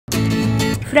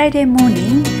Friday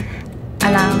morning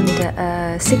around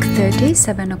 6:30,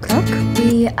 7 o'clock.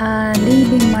 We are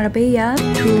leaving Marbella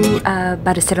to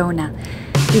Barcelona.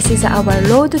 This is our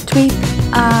road trip.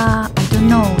 I don't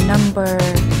know number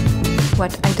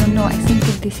what. I don't know. I think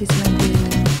this is maybe.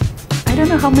 I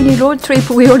don't know how many road trip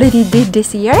we already did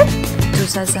this year.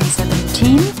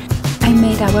 2017. I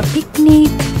made our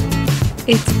picnic.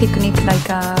 It's picnic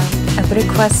like a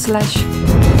breakfast slash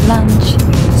lunch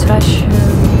slash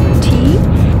tea.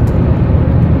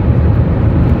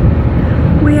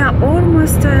 We are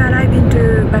almost arriving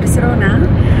to Barcelona.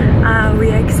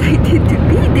 We are excited to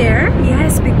be there.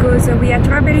 Yes, because we are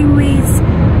traveling with.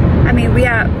 I mean, we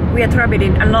are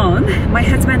traveling alone. My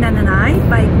husband and I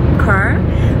by car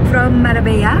from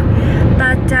Marbella,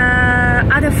 but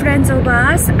other friends of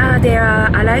us they are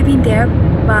arriving there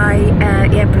by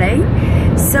airplane.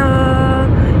 So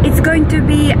it's going to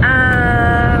be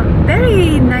a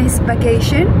very nice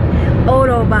vacation, all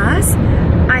of us.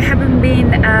 I haven't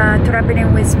been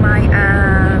traveling with my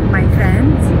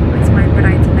friends, with my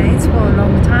bridesmaids for a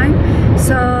long time,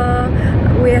 so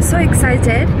we are so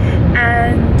excited.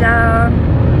 And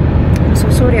I'm so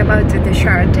sorry about the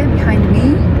shirt behind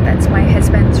me. That's my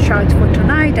husband's shirt for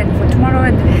tonight and for tomorrow.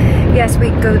 And yes, we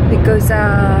go because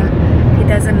he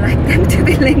doesn't like them to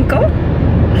be wrinkled.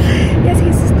 Yes,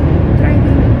 he's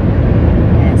driving.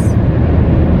 Yes,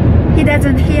 he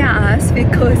doesn't hear us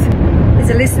because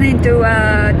he's listening to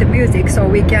the music, so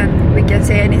we can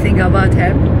say anything about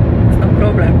him. It's no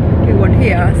problem. He won't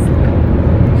hear us.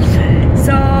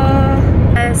 So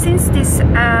since this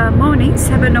morning,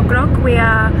 7 o'clock, we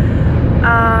are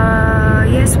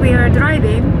yes, we are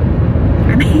driving.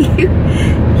 I mean,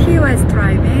 he was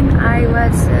driving.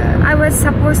 I was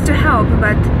supposed to help,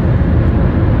 but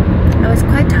I was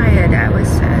quite tired. I was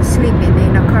sleeping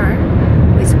in a car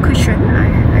with a cushion.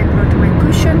 I brought my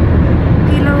cushion,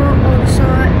 pillow also,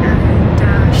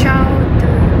 and shower to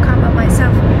cover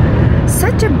myself.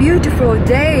 Such a beautiful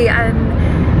day, and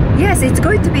yes, it's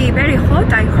going to be very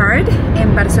hot, I heard,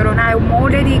 in Barcelona. I'm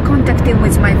already contacting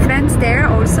with my friends there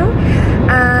also.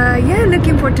 Yeah,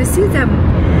 looking forward to see them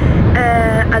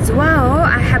as well.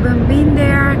 I haven't been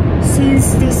there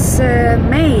since this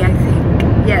May, I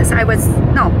think. Yes, I was,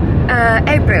 no,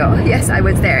 April. Yes, I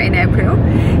was there in April.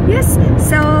 Yes,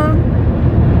 so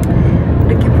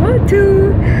looking forward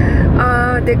to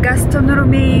the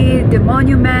gastronomy, the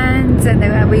monuments, and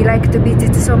we like to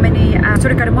visit so many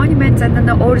historical monuments, and then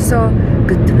also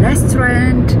good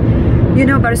restaurant. You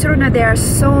know, Barcelona, there are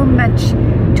so much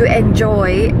to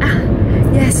enjoy.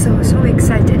 Yes, so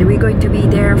excited. We're going to be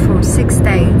there for 6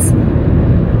 days.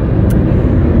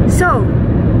 So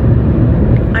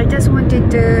I just wanted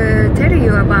to tell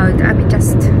you about, I mean,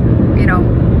 just, you know,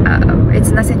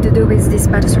 it's nothing to do with this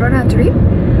Barcelona trip,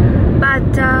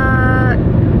 but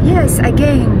yes,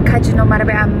 again, Casino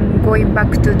Marbella, I'm going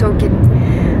back to talking,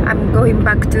 I'm going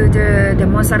back to the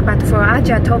Montserrat for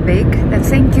Asia topic.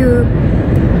 Thank you,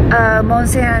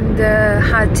 Monse and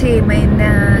her team in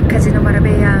Casino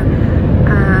Marbella.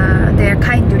 They are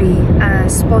kindly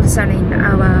sponsoring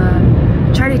our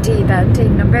charity event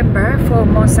in November for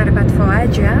Montserrat for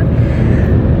Asia.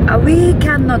 We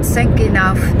cannot thank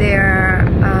enough their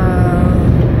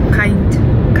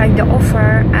kind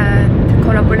offer and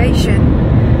collaboration,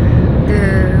 the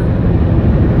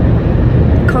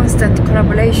constant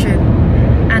collaboration,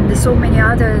 and so many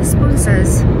other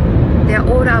sponsors. They are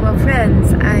all our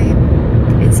friends.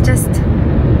 It's just,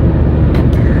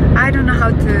 I don't know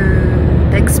how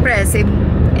to express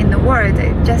in the word.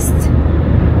 Just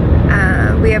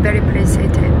we are very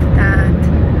appreciative that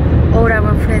all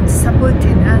our friends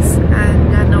supporting us,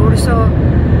 and also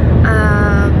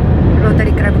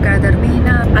Rotary Club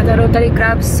Cardarmina, other Rotary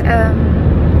Clubs,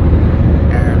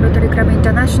 Rotary Club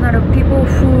International, people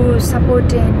who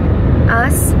supporting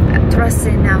us,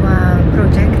 trusting our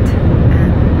project.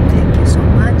 And thank you so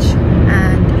much.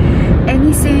 And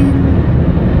anything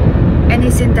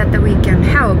that we can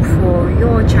help for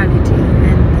your charity,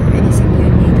 and anything you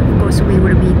need, of course, we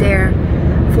will be there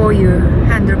for you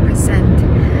 100%.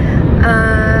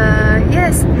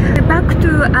 Yes, back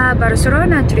to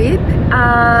Barcelona trip.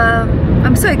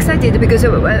 I'm so excited because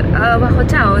our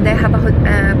hotel, they have a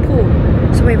pool,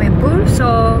 swimming pool.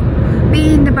 So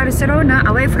being in Barcelona,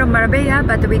 away from Marbella,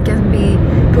 but we can be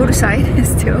poolside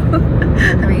still.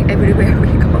 I mean, everywhere we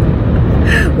go.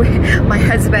 My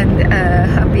husband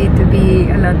happy to be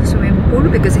around the swimming pool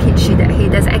because he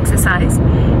does exercise.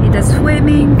 He does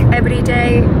swimming every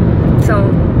day,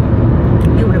 so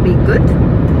it will be good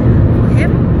for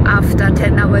him. After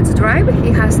 10 hours drive,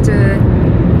 he has to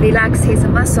relax his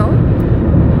muscle.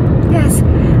 Yes,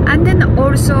 and then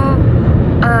also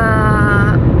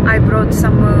I brought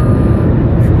some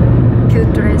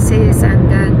places,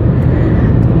 and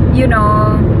then, you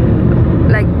know,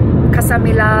 like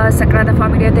Casamila, Sagrada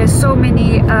Familia. There's so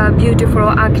many beautiful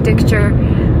architecture,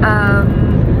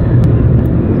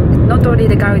 not only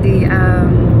the Gaudi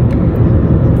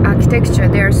architecture,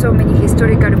 there are so many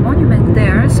historical monuments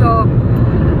there. So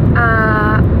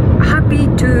happy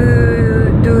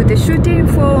to do the shooting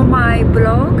for my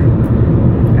blog,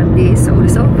 and this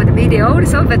also for the video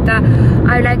also, but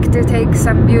I like to take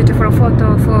some beautiful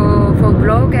photo for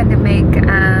blog and make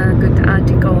a good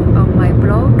article on my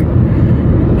blog.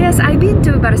 Yes, I've been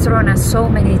to Barcelona so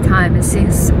many times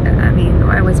since, I mean,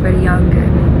 I was very young.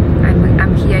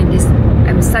 I'm here in this,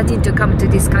 I'm starting to come to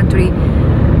this country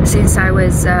since I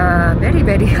was very,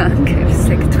 very young. It was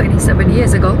like 27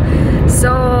 years ago.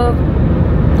 So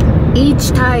each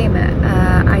time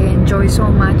I enjoy so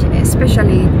much,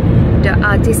 especially the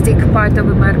artistic part of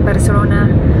Barcelona,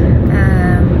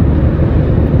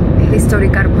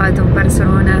 historical part of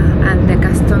Barcelona, and the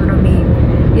gastronomy.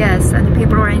 Yes, and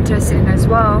people are interested as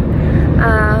well.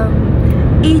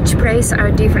 Each place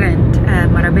are different.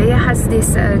 Marbella has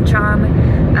this charm.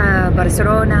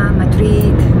 Barcelona,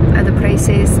 Madrid, other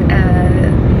places.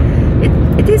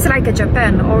 It is like a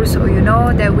Japan also, you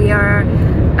know, that we are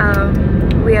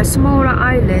smaller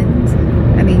islands.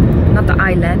 I mean, not the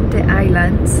island, the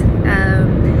islands.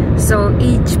 So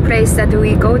each place that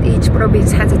we go, each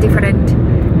province has a different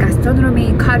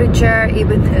gastronomy, culture,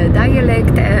 even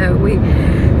dialect.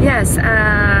 Yes,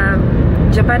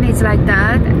 Japan is like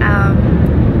that.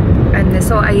 And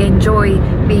so I enjoy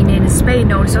being in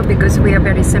Spain also, because we are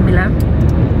very similar.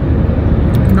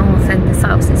 North and the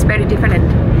south is very different.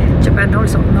 Japan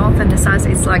also, north and the south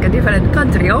is like a different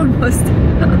country almost.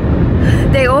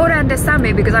 They all understand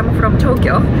me because I'm from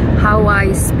Tokyo, how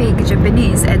I speak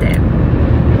Japanese, and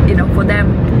you know, for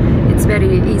them it's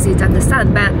very easy to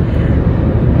understand. But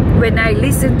when I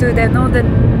listen to the northern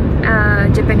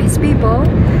Japanese people,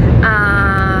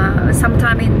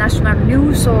 sometimes in national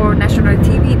news or national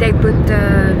TV, they put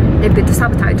the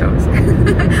subtitles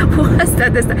for us to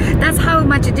understand. That's how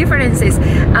much differences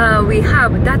we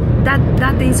have.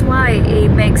 That is why it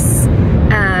makes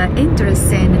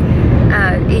interesting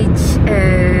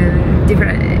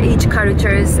each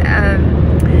cultures.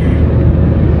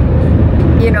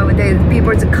 You know, the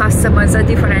people's customers are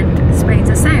different. Spain's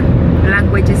the same.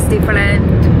 Language is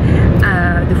different.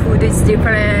 The food is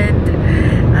different.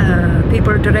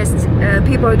 People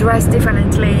dress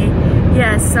differently.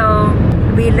 Yes, so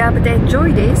we love to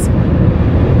enjoy this.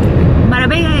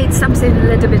 Marbella is something a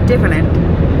little bit different,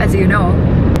 as you know.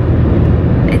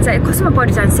 It's a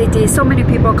cosmopolitan city. So many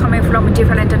people coming from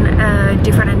different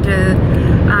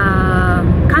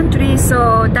countries.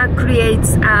 So that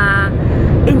creates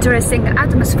interesting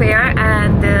atmosphere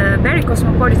and very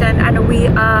cosmopolitan, and we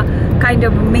are kind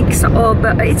of mix of,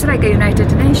 it's like a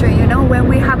United Nations, you know, when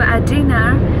we have a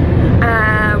dinner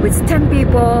with 10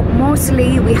 people,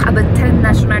 mostly we have 10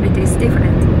 nationalities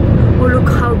different. Oh, look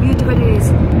how beautiful it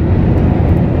is.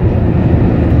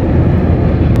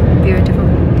 Beautiful.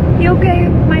 You okay,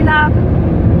 my love?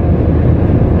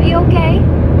 Are you okay?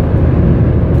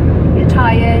 You're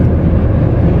tired?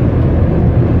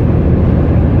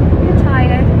 You're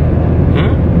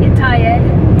tired?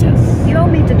 Yes. You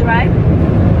want me to drive?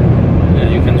 Yeah,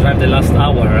 you can drive the last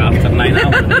hour after 9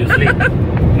 hours that you sleep.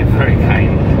 You're very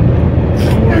kind.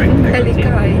 Don't worry. Very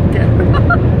kind.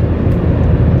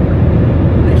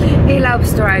 He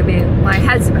loves driving. My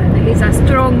husband, he's a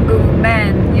strong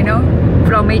man, you know,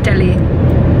 from Italy.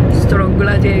 Strong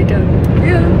gladiator.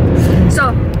 Yeah.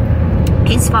 So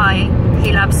he's fine.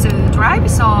 He loves to drive,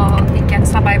 so he can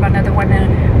survive another one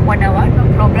hour, no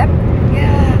problem.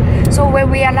 Yeah. So when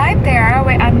we arrive there,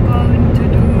 I'm going to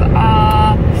do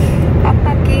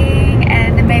unpacking,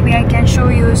 and maybe I can show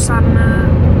you some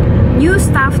new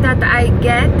stuff that I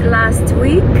get last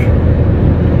week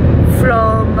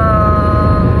from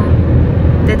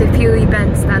the few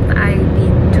events that I've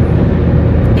been to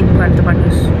in Puerto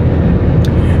Banús.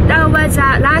 That was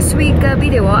last week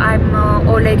video. I'm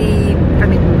already, I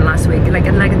mean last week, like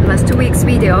last 2 weeks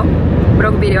video,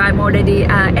 blog video, I'm already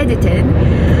edited.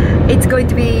 It's going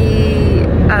to be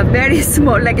a very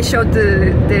small, like a short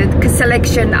the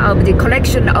selection of the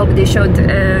collection of the short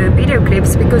video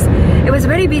clips, because it was a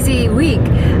very busy week.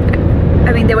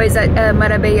 I mean, there was a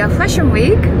Marbella Fashion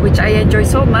Week, which I enjoy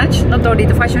so much. Not only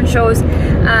the fashion shows,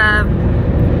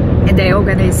 and they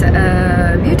organize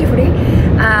beautifully.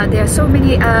 There are so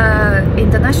many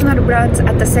international brands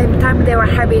at the same time. They were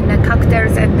having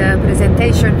cocktails and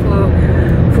presentation for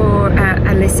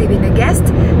receiving a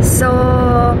guest. So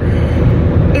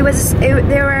they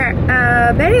were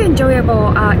very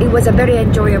enjoyable. It was a very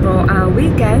enjoyable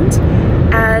weekend,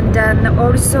 and then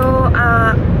also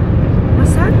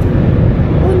what's that?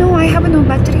 Oh no, I have no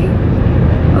battery.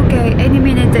 Okay, any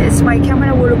minute my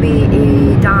camera will be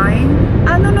dying.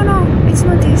 No, it's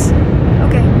not this.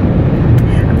 Okay,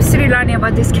 I'm still learning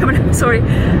about this camera. Sorry.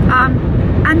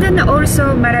 And then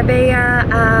also Marbella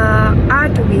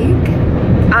Art Week,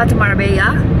 Art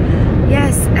Marbella.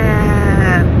 Yes,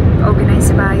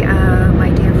 organized by my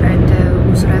dear friend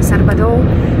Ursula Salvador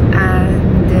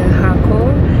and her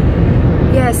co.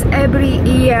 Yes, every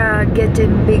year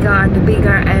getting bigger and bigger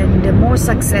and more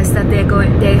success that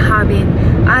they having.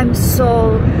 I'm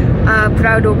so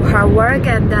proud of her work,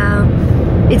 and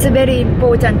it's a very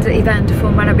important event for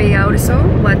Marbella also.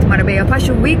 But Marbella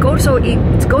Fashion Week also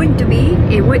it's going to be.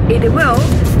 It will.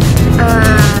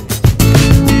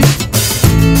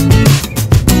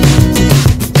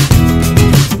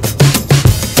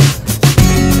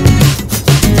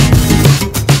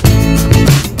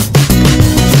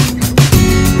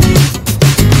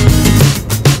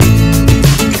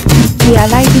 We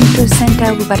arrived into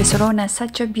center of Barcelona,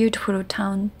 such a beautiful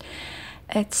town.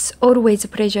 It's always a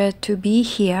pleasure to be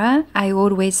here. I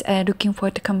always looking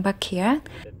forward to come back here.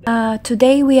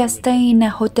 Today we are staying in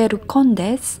Hotel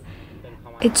Condes.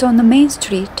 It's on the main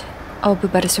street of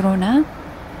Barcelona,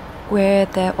 where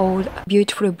the old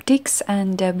beautiful boutiques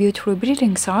and beautiful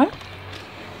buildings are.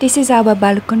 This is our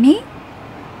balcony.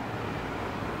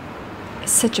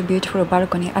 It's such a beautiful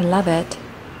balcony. I love it.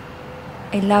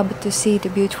 I love to see the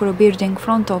beautiful building in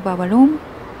front of our room.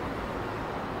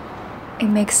 It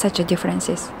makes such a difference.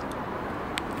 Just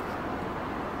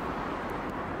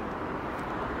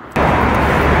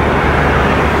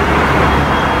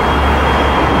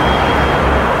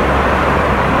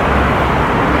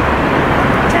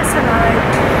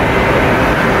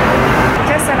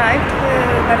arrived to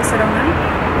Barcelona.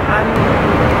 I'm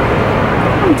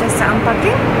just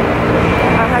unpacking.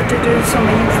 I had to do so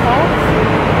many stuff.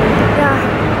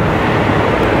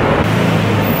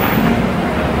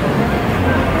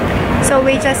 So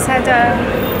we just had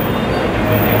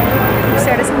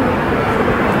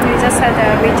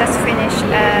we just finished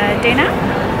dinner.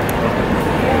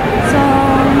 So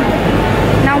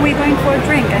now we're going for a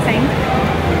drink, I think.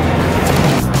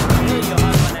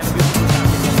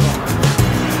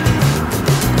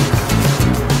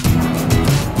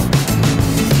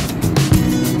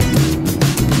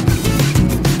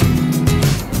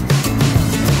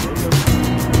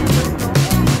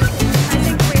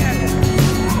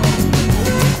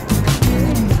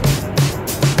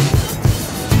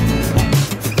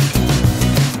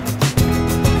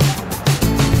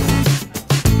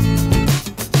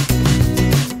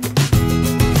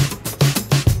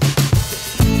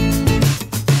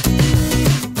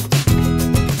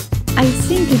 I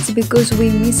think it's because we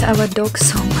miss our dogs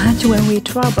so much when we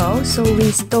travel, so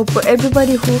we stop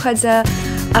everybody who has a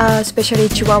especially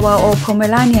Chihuahua or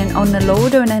Pomeranian on the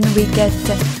road, and then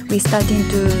we starting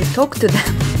to talk to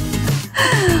them.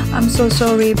 I'm so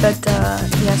sorry, but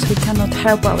yes, we cannot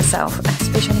help ourselves,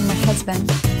 especially my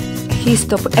husband. He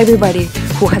stopped everybody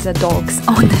who has a dogs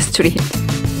on the street.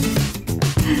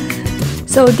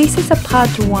 So this is a part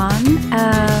one,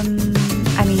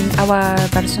 I mean our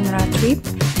Barcelona trip.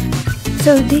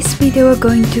 So this video is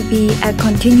going to be a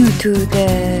continue to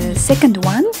the second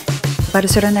one,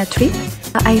 Barcelona trip.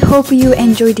 I hope you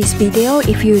enjoy this video.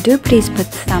 If you do, please put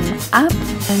thumb up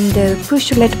and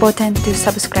push red button to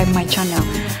subscribe my channel.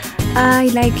 I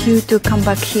like you to come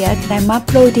back here. I'm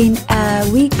uploading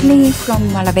weekly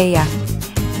from Marbella.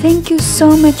 Thank you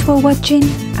so much for watching.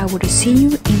 I will see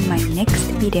you in my next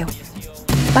video.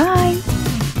 Bye!